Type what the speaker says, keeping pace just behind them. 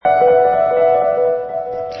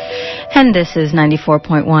And this is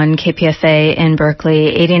 94.1 KPFA in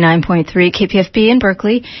Berkeley, 89.3 KPFB in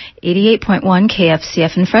Berkeley, 88.1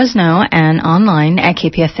 KFCF in Fresno, and online at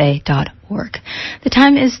kpfa.org. The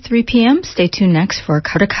time is 3 p.m. Stay tuned next for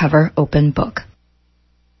Cover to Cover Open Book.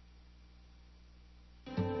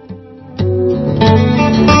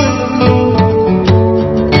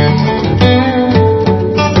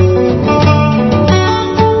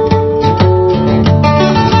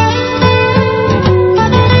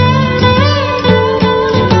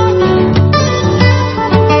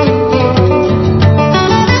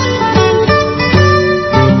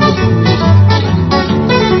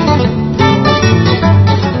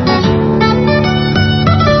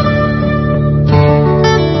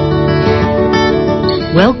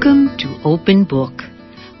 Welcome to Open Book.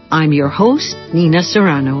 I'm your host, Nina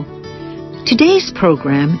Serrano. Today's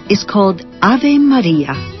program is called Ave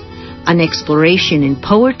Maria, an exploration in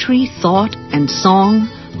poetry, thought, and song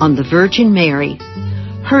on the Virgin Mary,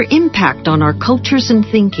 her impact on our cultures and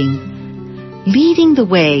thinking. Leading the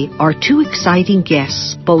way are two exciting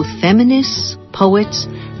guests, both feminists, poets,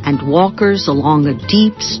 and walkers along a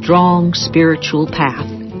deep, strong spiritual path.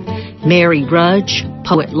 Mary Rudge,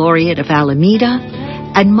 Poet Laureate of Alameda,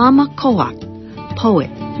 and Mama Coac, poet,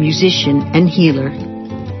 musician, and healer.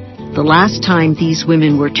 The last time these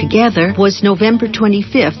women were together was November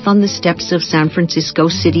 25th on the steps of San Francisco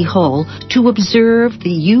City Hall to observe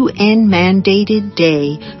the UN-mandated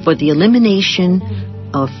day for the elimination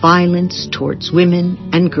of violence towards women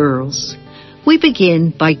and girls. We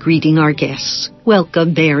begin by greeting our guests.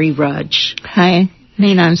 Welcome, Mary Rudge. Hi,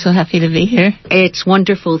 Nina. I'm so happy to be here. It's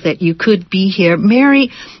wonderful that you could be here.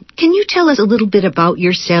 Mary, can you tell us a little bit about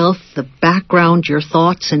yourself, the background your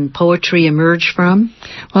thoughts and poetry emerge from?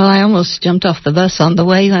 Well, I almost jumped off the bus on the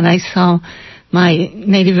way when I saw my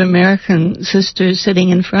Native American sisters sitting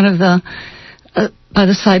in front of by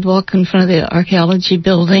the sidewalk in front of the archaeology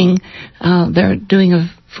building. They're doing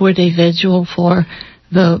a 4-day vigil for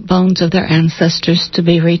the bones of their ancestors to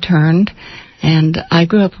be returned. And I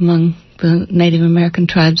grew up among the Native American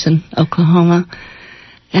tribes in Oklahoma,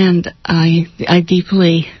 and I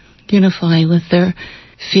deeply unify with their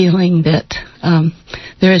feeling that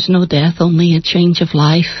there is no death, only a change of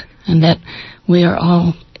life, and that we are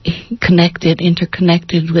all interconnected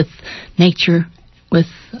with nature, with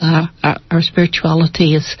our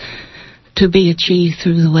spirituality is to be achieved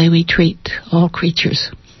through the way we treat all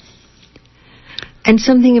creatures. And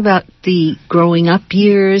something about the growing up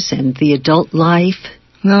years and the adult life?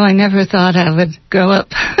 Well, I never thought I would grow up.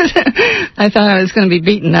 I thought I was going to be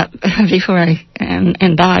beaten up before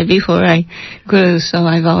and die before I grew, so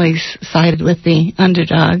I've always sided with the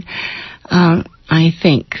underdog. I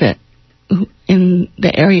think that in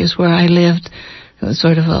the areas where I lived, it was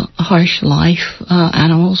sort of a harsh life.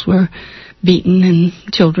 Animals were beaten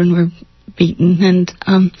and children were beaten,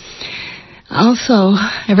 and also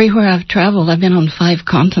everywhere I've traveled, I've been on 5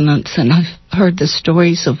 continents, and I've heard the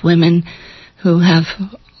stories of women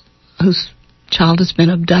whose child has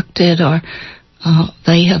been abducted or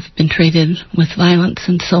they have been treated with violence,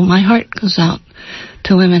 and so my heart goes out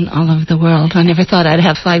to women all over the world. I never thought I'd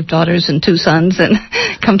have 5 daughters and 2 sons and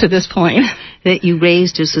come to this point. That you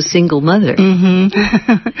raised as a single mother. Mm-hmm.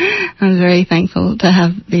 I'm very thankful to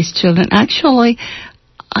have these children. Actually,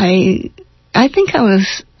 I think I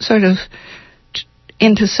was sort of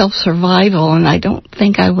into self-survival, and I don't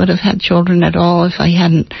think I would have had children at all if I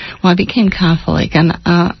hadn't. Well, I became Catholic, and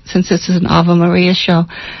since this is an Ave Maria show,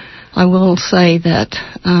 I will say that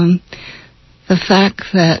the fact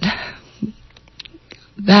that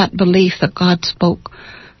belief that God spoke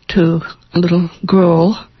to a little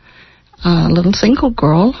girl, a little single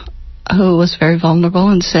girl, who was very vulnerable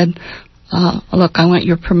and said, look, I want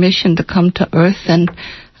your permission to come to earth and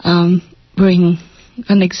bring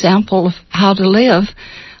an example of how to live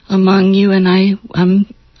among you, and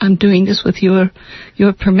I'm doing this with your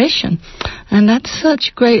permission. And that's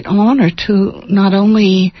such great honor to not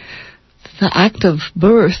only the act of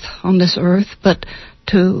birth on this earth, but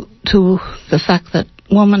to the fact that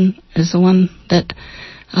woman is the one that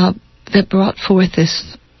brought forth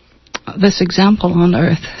this example on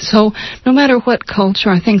earth. So no matter what culture,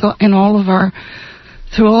 I think in all of our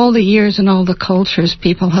through all the years and all the cultures,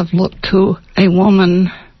 people have looked to a woman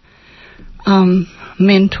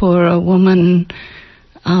mentor, a woman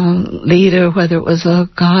leader, whether it was a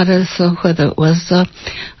goddess or whether it was a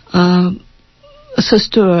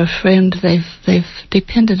sister or a friend. They've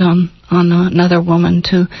depended on another woman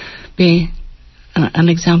to be an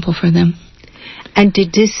example for them. And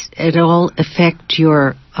did this at all affect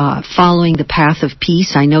your following the path of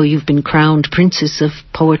peace? I know you've been crowned Princess of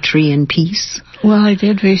Poetry and Peace. Well, I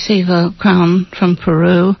did receive a crown from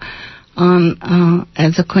Peru. on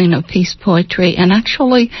as a Queen of Peace poetry. And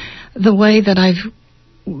actually, the way that I've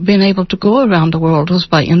been able to go around the world was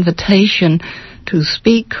by invitation to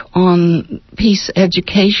speak on peace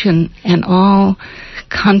education, and all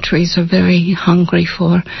countries are very hungry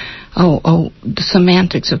for the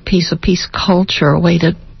semantics of peace, a peace culture, a way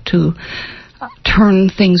to turn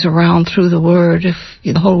things around through the word. If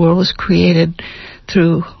the whole world was created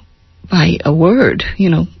by a word,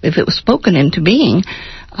 if it was spoken into being,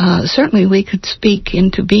 certainly we could speak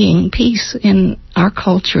into being peace in our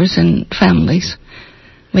cultures and families.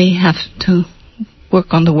 We have to work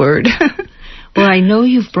on the word. Well, I know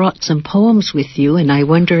you've brought some poems with you, and I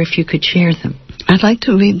wonder if you could share them. I'd like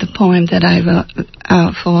to read the poem that I wrote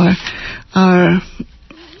for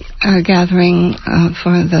our gathering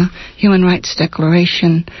for the Human Rights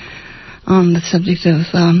Declaration on the subject of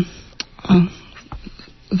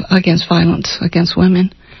against violence against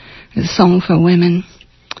women. It's a song for women.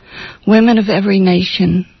 Women of every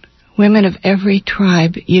nation, women of every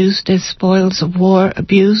tribe, used as spoils of war,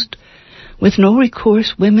 abused, with no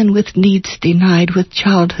recourse, women with needs denied, with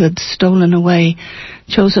childhood stolen away,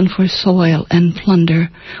 chosen for soil and plunder,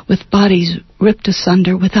 with bodies ripped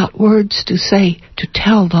asunder, without words to say, to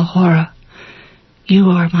tell the horror. You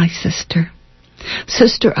are my sister.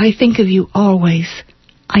 Sister, I think of you always.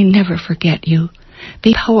 I never forget you.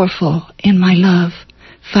 Be powerful in my love.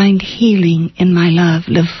 Find healing in my love.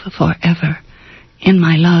 Live forever in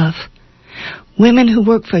my love. Women who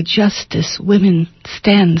work for justice, women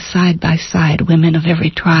stand side by side, women of every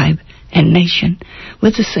tribe and nation,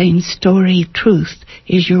 with the same story. Truth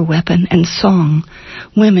is your weapon and song.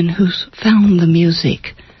 Women who found the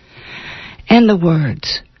music and the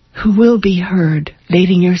words, who will be heard,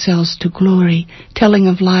 leading yourselves to glory, telling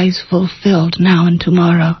of lives fulfilled now and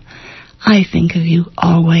tomorrow. I think of you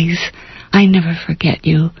always. I never forget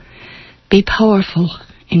you. Be powerful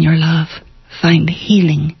in your love. Find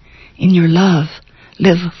healing in your love.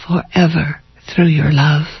 Live forever through your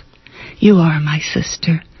love. You are my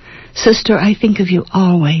sister. Sister, I think of you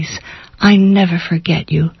always. I never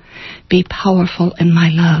forget you. Be powerful in my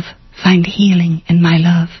love. Find healing in my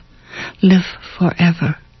love. Live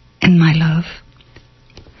forever in my love.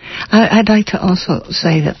 I'd like to also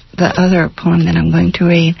say that the other poem that I'm going to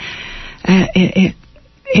read,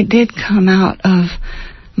 it did come out of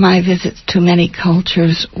my visits to many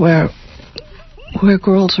cultures where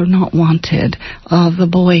girls are not wanted. The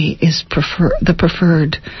boy is the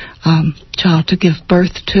preferred child to give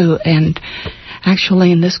birth to, and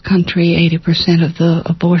actually in this country 80% of the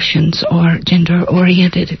abortions are gender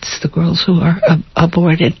oriented. It's the girls who are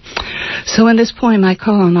aborted. So in this poem I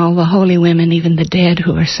call on all the holy women, even the dead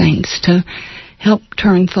who are saints, to help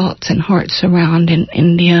turn thoughts and hearts around in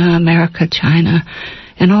India, America, China,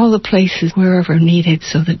 and all the places wherever needed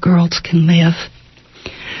so that girls can live.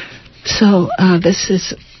 So this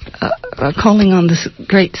is calling on the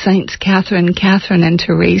great saints Catherine, and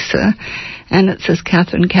Teresa. And it says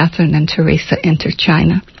Catherine, and Teresa enter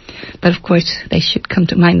China. But of course, they should come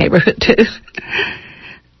to my neighborhood too.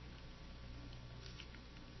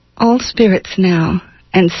 All spirits now,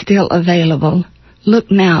 and still available,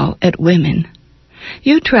 look now at women.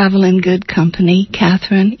 You travel in good company,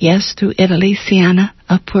 Catherine, yes, through Italy, Siena,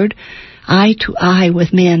 upward, eye to eye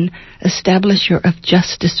with men, establisher of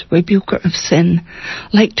justice, rebuker of sin,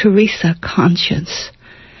 like Teresa, conscious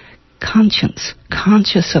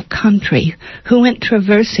of country, who went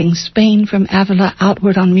traversing Spain from Avila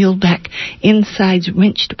outward on muleback, insides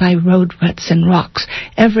wrenched by road ruts and rocks,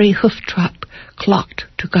 every hoof trot clocked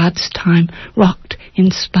to God's time, rocked in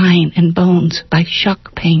spine and bones by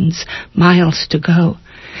shock pains, miles to go.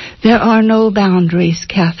 There are no boundaries,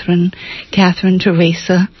 Catherine,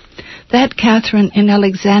 Teresa. That Catherine in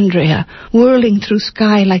Alexandria, whirling through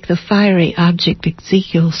sky like the fiery object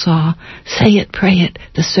Ezekiel saw. Say it, pray it,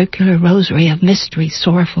 the circular rosary of mystery,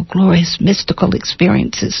 sorrowful, glorious, mystical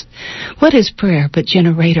experiences. What is prayer but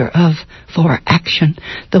generator of, for action?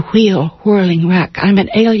 The wheel, whirling rack. I'm an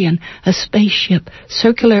alien, a spaceship,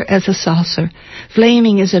 circular as a saucer,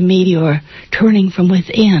 flaming as a meteor, turning from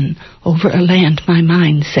within over a land my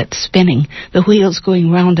mind set spinning, the wheels going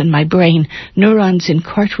round in my brain, neurons in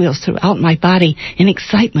cartwheels throughout my body, in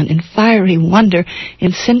excitement, in fiery wonder,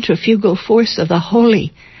 in centrifugal force of the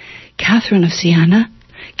holy. Catherine of Siena,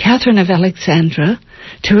 Catherine of Alexandria,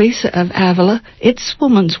 Teresa of Avila, it's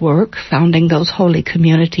woman's work, founding those holy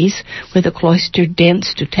communities where the cloistered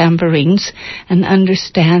dance to tambourines and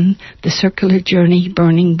understand the circular journey,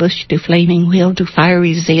 burning bush to flaming wheel to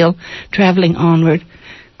fiery zeal, traveling onward.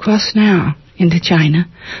 Cross now into China.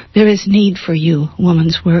 There is need for you,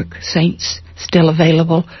 woman's work, saints, still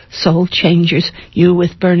available, soul changers, you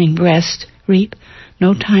with burning breast, reap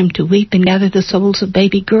no time to weep and gather the souls of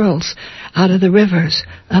baby girls out of the rivers,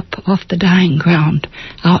 up off the dying ground,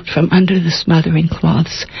 out from under the smothering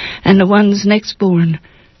cloths, and the ones next born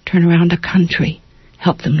turn around the country,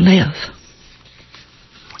 help them live.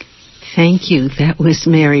 Thank you. That was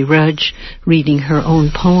Mary Rudge reading her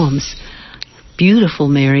own poems. Beautiful,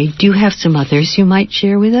 Mary. Do you have some others you might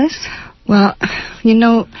share with us? Well, you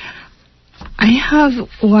know, I have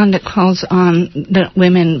one that calls on the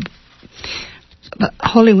women,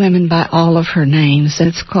 holy women by all of her names.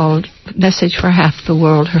 It's called Message for Half the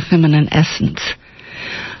World, Her Feminine Essence.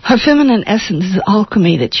 Her feminine essence is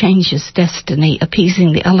alchemy that changes destiny,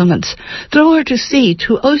 appeasing the elements. Throw her to sea,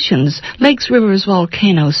 to oceans, lakes, rivers,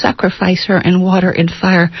 volcanoes. Sacrifice her in water and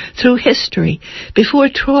fire through history. Before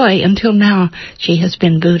Troy until now, she has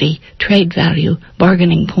been booty, trade value,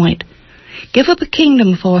 bargaining point. Give up a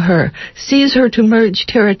kingdom for her. Seize her to merge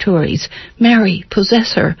territories. Marry,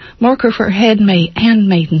 possess her. Mark her for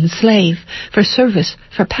handmaiden, slave, for service,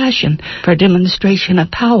 for passion, for demonstration of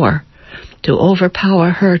power. To overpower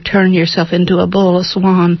her, turn yourself into a bull, a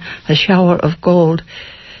swan, a shower of gold.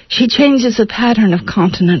 She changes the pattern of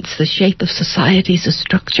continents, the shape of societies, the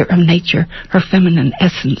structure of nature, her feminine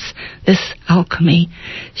essence, this alchemy.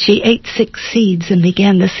 She ate 6 seeds and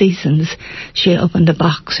began the seasons. She opened a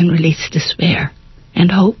box and released despair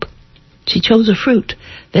and hope. She chose a fruit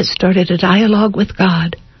that started a dialogue with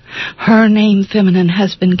God. Her name, feminine,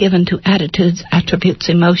 has been given to attitudes, attributes,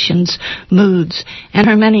 emotions, moods, and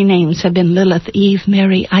her many names have been Lilith, Eve,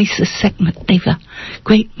 Mary, Isis, Sekhmet, Deva,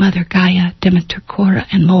 Great Mother, Gaia, Demeter, Cora,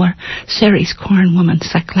 and more. Ceres, Corn Woman,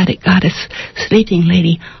 Cycladic Goddess, Sleeping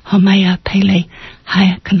Lady, Haumea, Pele,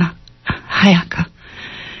 Hayaka.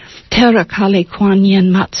 Terra, Kali, Kuan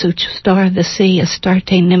Yin, Matsu, Star of the Sea,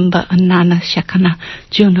 Astarte, Nimba, Anana, Shakana,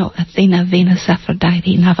 Juno, Athena, Venus,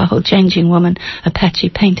 Aphrodite, Navajo, Changing Woman,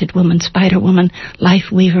 Apache, Painted Woman, Spider Woman, Life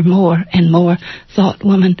Weaver, more and more, Thought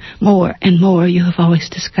Woman, more and more. You have always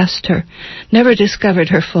discussed her. Never discovered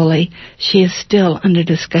her fully. She is still under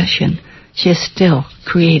discussion. She is still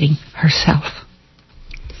creating herself.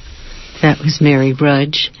 That was Mary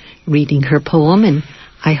Rudge reading her poem, and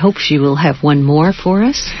I hope she will have one more for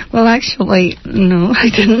us. Well, actually, no, I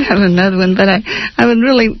didn't have another one, but I would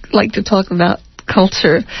really like to talk about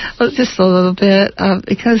culture just a little bit,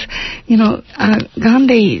 because, you know,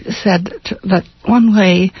 Gandhi said that one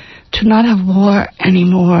way to not have war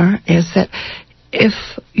anymore is that if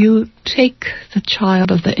you take the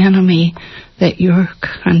child of the enemy that your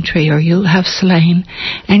country or you have slain,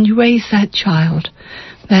 and you raise that child,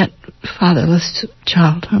 that fatherless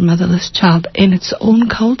child or motherless child, in its own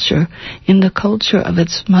culture, in the culture of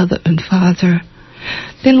its mother and father,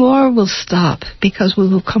 then war will stop, because we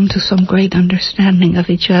will come to some great understanding of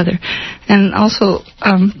each other. And also,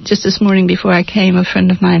 just this morning before I came, a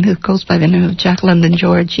friend of mine who goes by the name of Jack London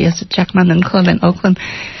George, he has a Jack London Club in Oakland,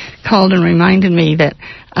 called and reminded me that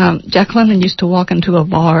Jack London used to walk into a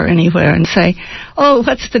bar anywhere and say, "Oh,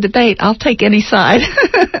 what's the debate? I'll take any side."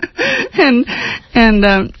 and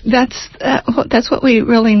that's what we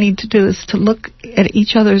really need to do, is to look at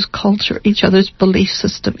each other's culture, each other's belief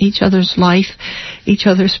system, each other's life, each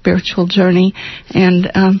other's spiritual journey,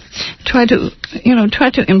 and try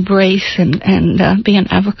to embrace and be an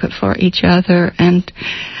advocate for each other. And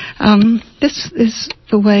this is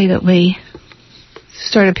the way that we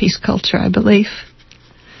start a peace culture, I believe.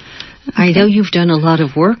 I know you've done a lot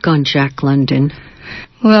of work on Jack London.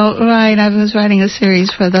 Well, right. I was writing a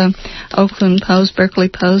series for the Oakland Post, Berkeley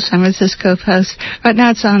Post, San Francisco Post. Right now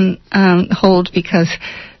it's on hold because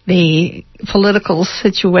the political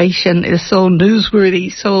situation is so newsworthy,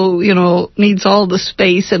 so, needs all the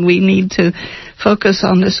space, and we need to focus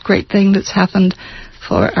on this great thing that's happened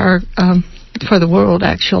for the world,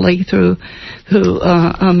 actually, through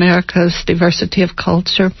America's diversity of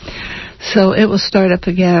culture. So it will start up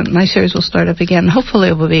again. My series will start up again. Hopefully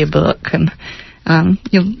it will be a book, and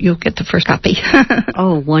you'll get the first copy.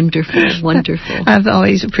 Oh, wonderful, wonderful. I've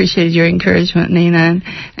always appreciated your encouragement, Nina,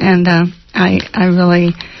 and I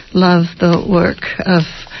really love the work of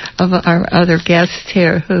our other guests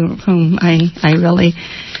here, whom I really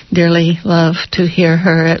dearly love to hear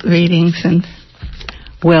her at readings. And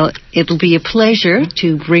well, it'll be a pleasure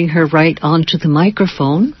to bring her right onto the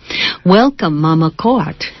microphone. Welcome, Mama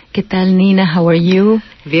Coat. ¿Qué tal, Nina? How are you?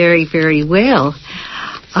 Very, very well.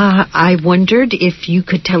 I wondered if you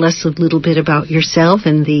could tell us a little bit about yourself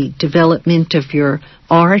and the development of your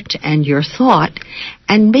art and your thought,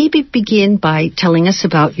 and maybe begin by telling us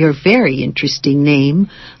about your very interesting name,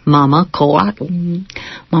 Mama Coatl. Mm-hmm.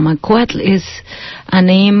 Mama Coatl is a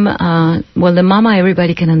name, the Mama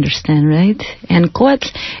everybody can understand, right? And Coatl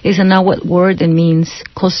is a Nahuatl word that means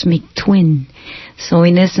cosmic twin. So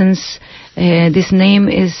in essence, this name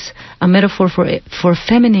is a metaphor for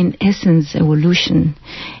feminine essence evolution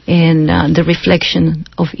and the reflection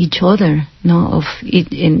of each other,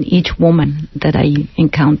 in each woman that I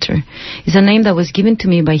encounter. It's a name that was given to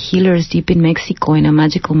me by healers deep in Mexico in a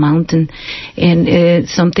magical mountain, and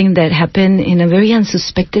it's something that happened in a very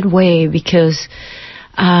unsuspected way because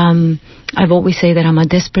I've always said that I'm a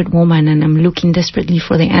desperate woman and I'm looking desperately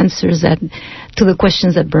for the answers to the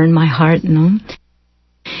questions that burn my heart,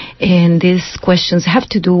 And these questions have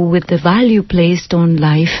to do with the value placed on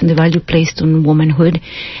life and the value placed on womanhood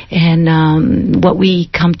and what we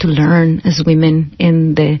come to learn as women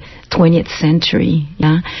in the 20th century.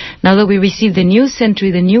 Yeah? Now that we receive the new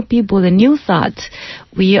century, the new people, the new thoughts,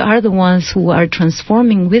 we are the ones who are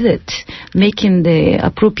transforming with it, making the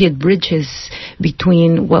appropriate bridges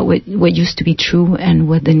between what used to be true and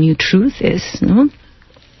what the new truth is.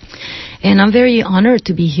 And I'm very honored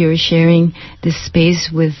to be here sharing this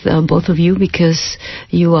space with both of you because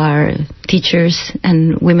you are teachers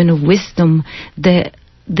and women of wisdom,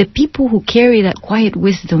 the people who carry that quiet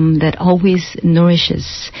wisdom that always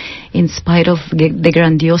nourishes in spite of the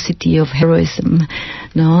grandiosity of heroism.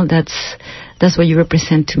 That's what you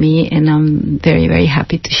represent to me, and I'm very, very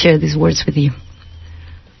happy to share these words with you.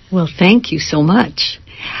 Well, thank you so much.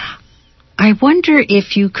 I wonder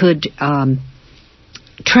if you could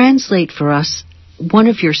translate for us one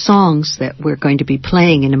of your songs that we're going to be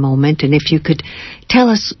playing in a moment, and if you could tell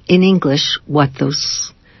us in English what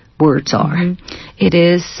those words are. Mm-hmm. It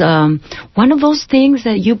is one of those things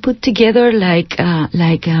that you put together like a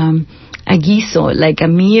guiso, like a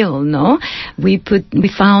meal, We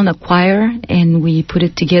found a choir and we put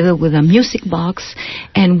it together with a music box,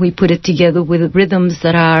 and we put it together with rhythms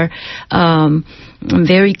that are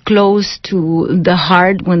very close to the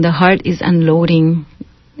heart when the heart is unloading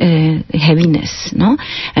heaviness,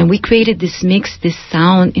 And we created this mix, this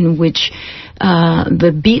sound in which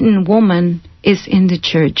the beaten woman is in the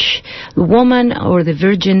church. The woman or the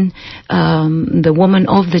virgin, the woman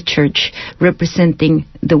of the church representing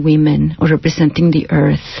the women or representing the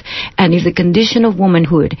earth. And if the condition of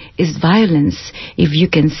womanhood is violence, if you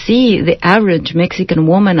can see the average Mexican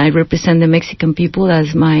woman, I represent the Mexican people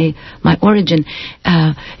as my origin.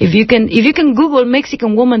 If you can Google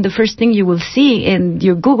Mexican woman, the first thing you will see in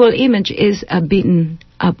your Google image is a beaten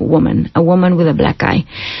up woman, a woman with a black eye.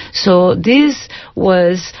 So this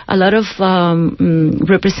was a lot of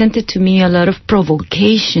represented to me a lot of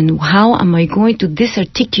provocation. How am I going to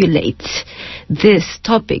disarticulate this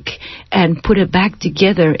topic and put it back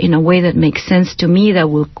together in a way that makes sense to me, that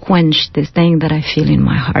will quench this thing that I feel in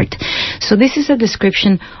my heart? So this is a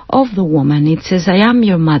description of the woman. It says, I am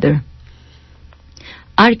your mother,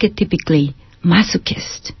 archetypically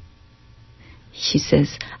masochist. She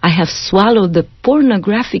says, I have swallowed the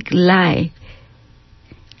pornographic lie.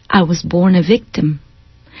 I was born a victim,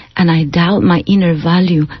 and I doubt my inner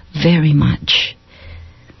value very much.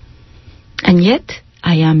 And yet,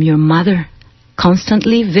 I am your mother,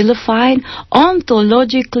 constantly vilified,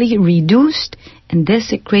 ontologically reduced, and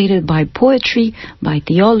desecrated by poetry, by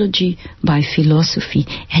theology, by philosophy.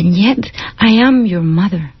 And yet, I am your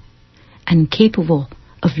mother, and capable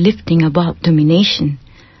of lifting above domination,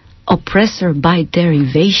 oppressor by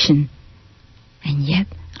derivation, and yet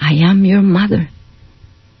I am your mother.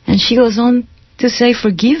 And she goes on to say,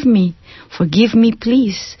 forgive me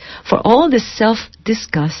please, for all the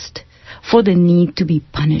self-disgust, for the need to be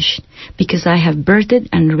punished, because I have birthed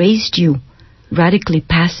and raised you, radically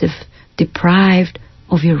passive, deprived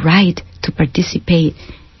of your right to participate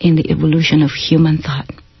in the evolution of human thought.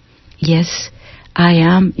 Yes, I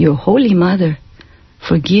am your holy mother.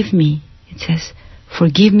 Forgive me, it says,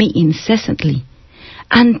 forgive me incessantly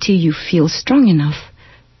until you feel strong enough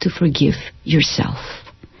to forgive yourself.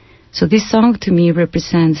 So this song to me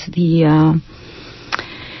represents the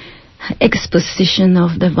exposition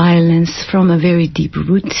of the violence from a very deep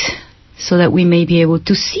root, so that we may be able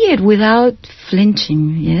to see it without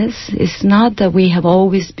flinching. Yes, it's not that we have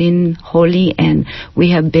always been holy and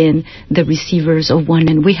we have been the receivers of one,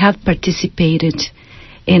 and we have participated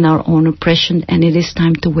in our own oppression, and it is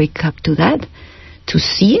time to wake up to that, to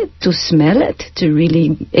see it, to smell it, to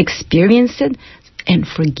really experience it and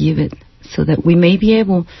forgive it, so that we may be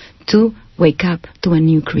able to wake up to a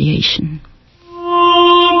new creation.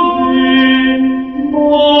 Glory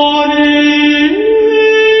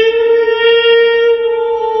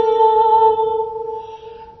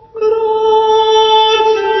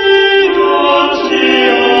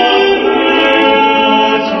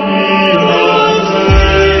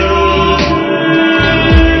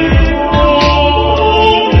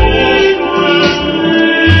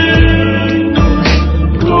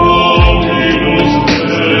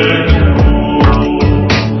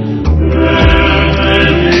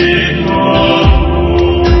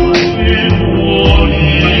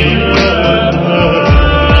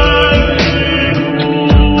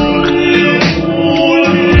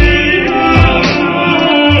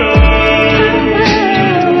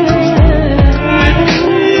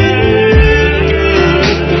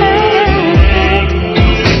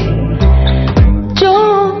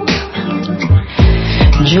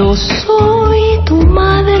Yo soy tu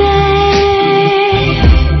madre,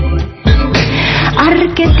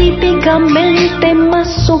 arquetípicamente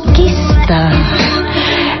masoquista.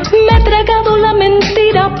 Me he tragado la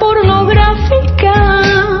mentira pornográfica.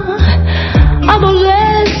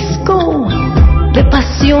 Adolezco de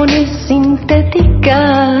pasiones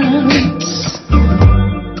sintéticas.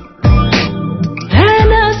 He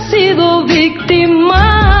nacido víctima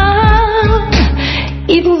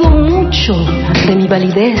y dudo mucho de mi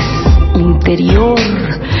validez interior.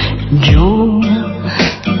 Yo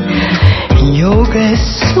que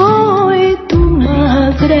soy tu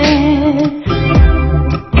madre,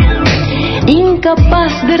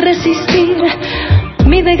 incapaz de resistir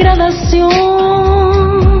mi degradación,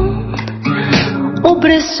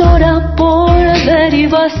 opresora por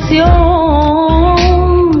derivación.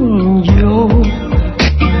 Yo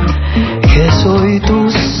que soy tu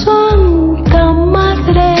santa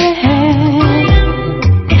madre,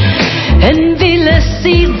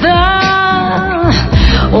 envilecida,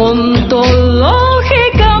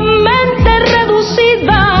 ontológicamente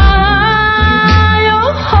reducida.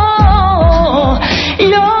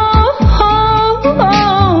 Yo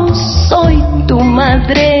soy tu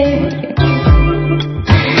madre,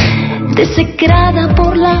 desecrada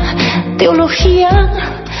por la teología,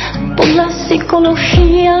 por la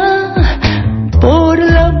psicología, por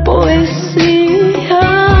la poesía.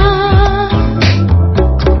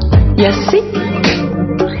 Y así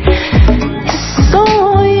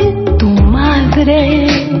soy tu madre.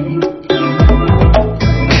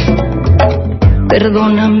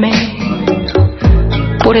 Perdóname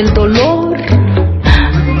por el dolor,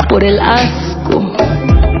 por el asco,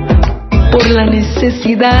 por la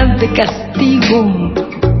necesidad de castigo,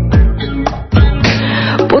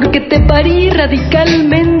 porque te parí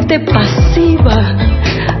radicalmente pasiva,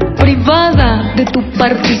 privada de tu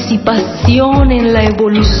participación en la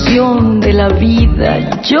evolución de la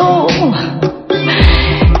vida. Yo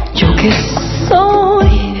que soy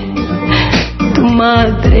tu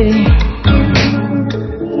madre.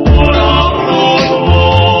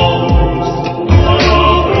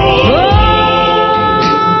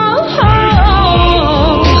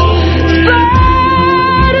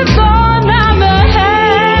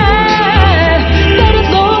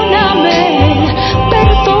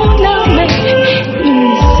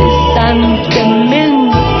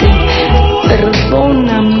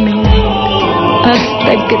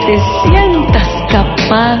 Que te sientas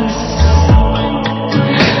capaz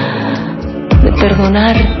de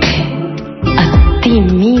perdonarte a ti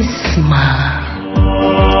misma.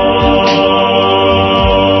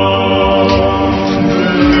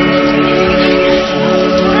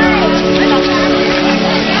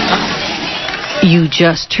 You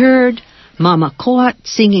just heard Mama Coat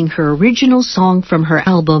singing her original song from her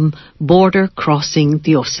album Border Crossing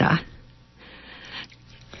Diosa.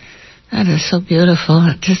 That is so beautiful.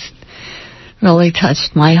 It just really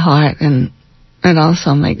touched my heart, and it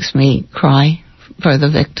also makes me cry for the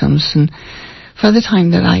victims and for the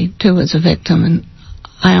time that I, too, was a victim. And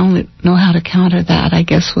I only know how to counter that, I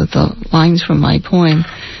guess, with the lines from my poem.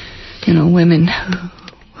 You know, women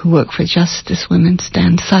who work for justice, women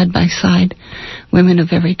stand side by side, women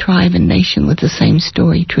of every tribe and nation with the same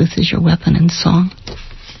story. Truth is your weapon and song.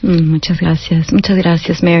 Muchas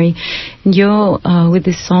gracias, Mary. Yo, with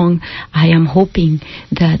this song, I am hoping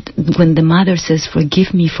that when the mother says,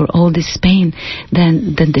 "Forgive me for all this pain,"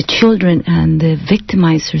 then the children and the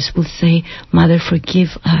victimizers will say, "Mother,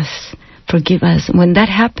 forgive us. Forgive us." When that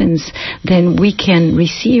happens, then we can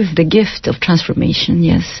receive the gift of transformation,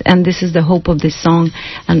 yes. And this is the hope of this song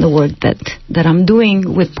and the work that I'm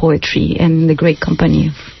doing with poetry and the great company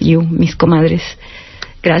of you, mis comadres.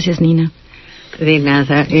 Gracias, Nina. De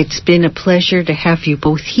nada. It's been a pleasure to have you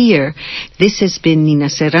both here. This has been Nina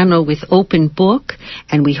Serrano with Open Book,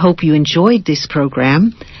 and we hope you enjoyed this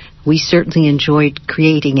program. We certainly enjoyed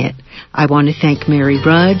creating it. I want to thank Mary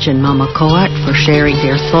Rudge and Mama Coat for sharing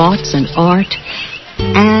their thoughts and art,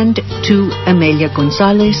 and to Amelia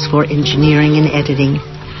Gonzalez for engineering and editing.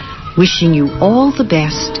 Wishing you all the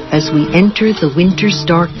best as we enter the winter's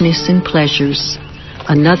darkness and pleasures.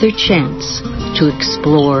 Another chance to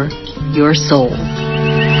explore your soul.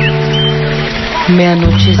 Me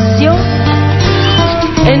anocheció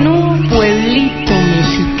en un pueblito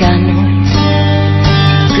mexicano,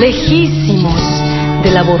 lejísimos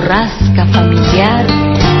de la borrasca familiar,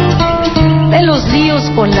 de los líos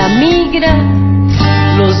con la migra,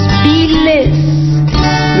 los biles,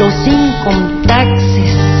 los income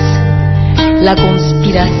taxes, la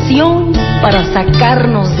conspiración para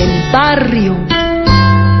sacarnos del barrio,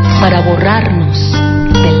 para borrarnos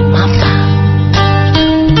del mapa.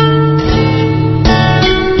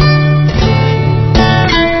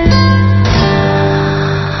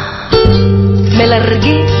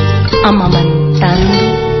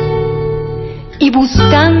 amamantando y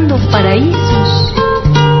buscando paraísos,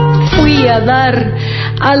 fui a dar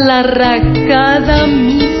a la racada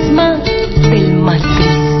misma del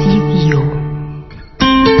matricidio.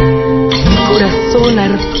 Mi corazón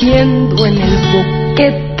ardiendo en el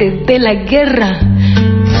boquete de la guerra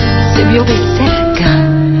se vio de cerca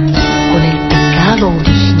con el pecado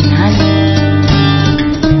original.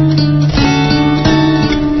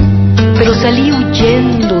 Pero salí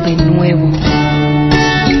huyendo de nuevo,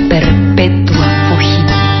 perpetua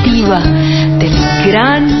fugitiva del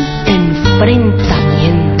gran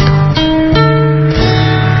enfrentamiento.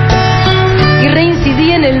 Y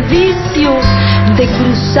reincidí en el vicio de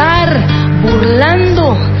cruzar,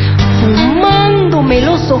 burlando, fumándome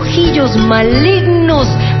los ojillos malignos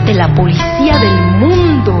de la policía del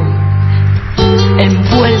mundo,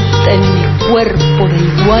 envuelta en mi cuerpo de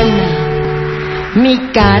iguana, mi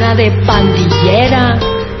cara de pandillera,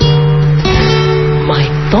 my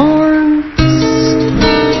thorns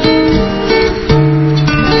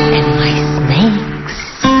and my snakes.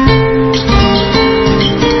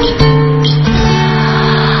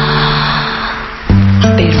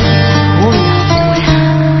 Pero hoy ahora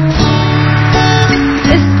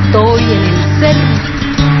estoy en el centro,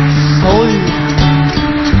 sola,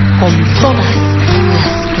 con todas las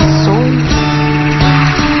que soy,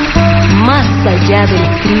 más allá del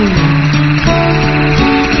crimen,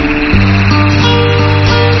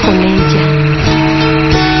 con ella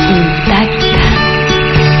intacta,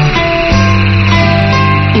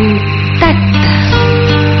 intacta,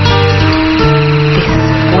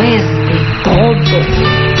 después de todo.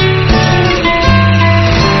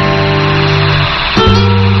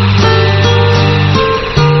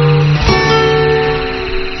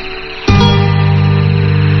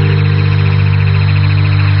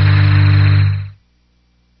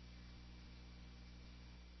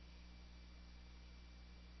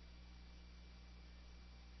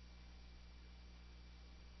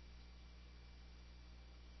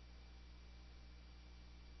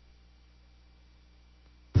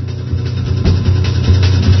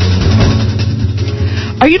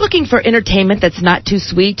 Are you looking for entertainment that's not too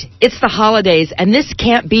sweet? It's the holidays, and this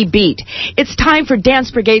can't be beat. It's time for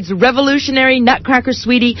Dance Brigade's revolutionary Nutcracker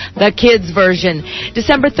Sweetie, the kids version.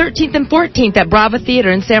 December 13th and 14th at Brava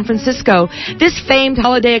Theater in San Francisco. This famed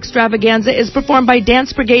holiday extravaganza is performed by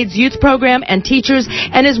Dance Brigade's youth program and teachers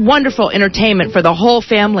and is wonderful entertainment for the whole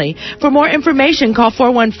family. For more information, call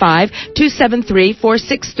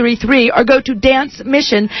 415-273-4633 or go to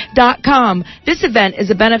dancemission.com. This event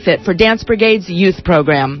is a benefit for Dance Brigade's youth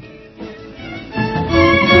program.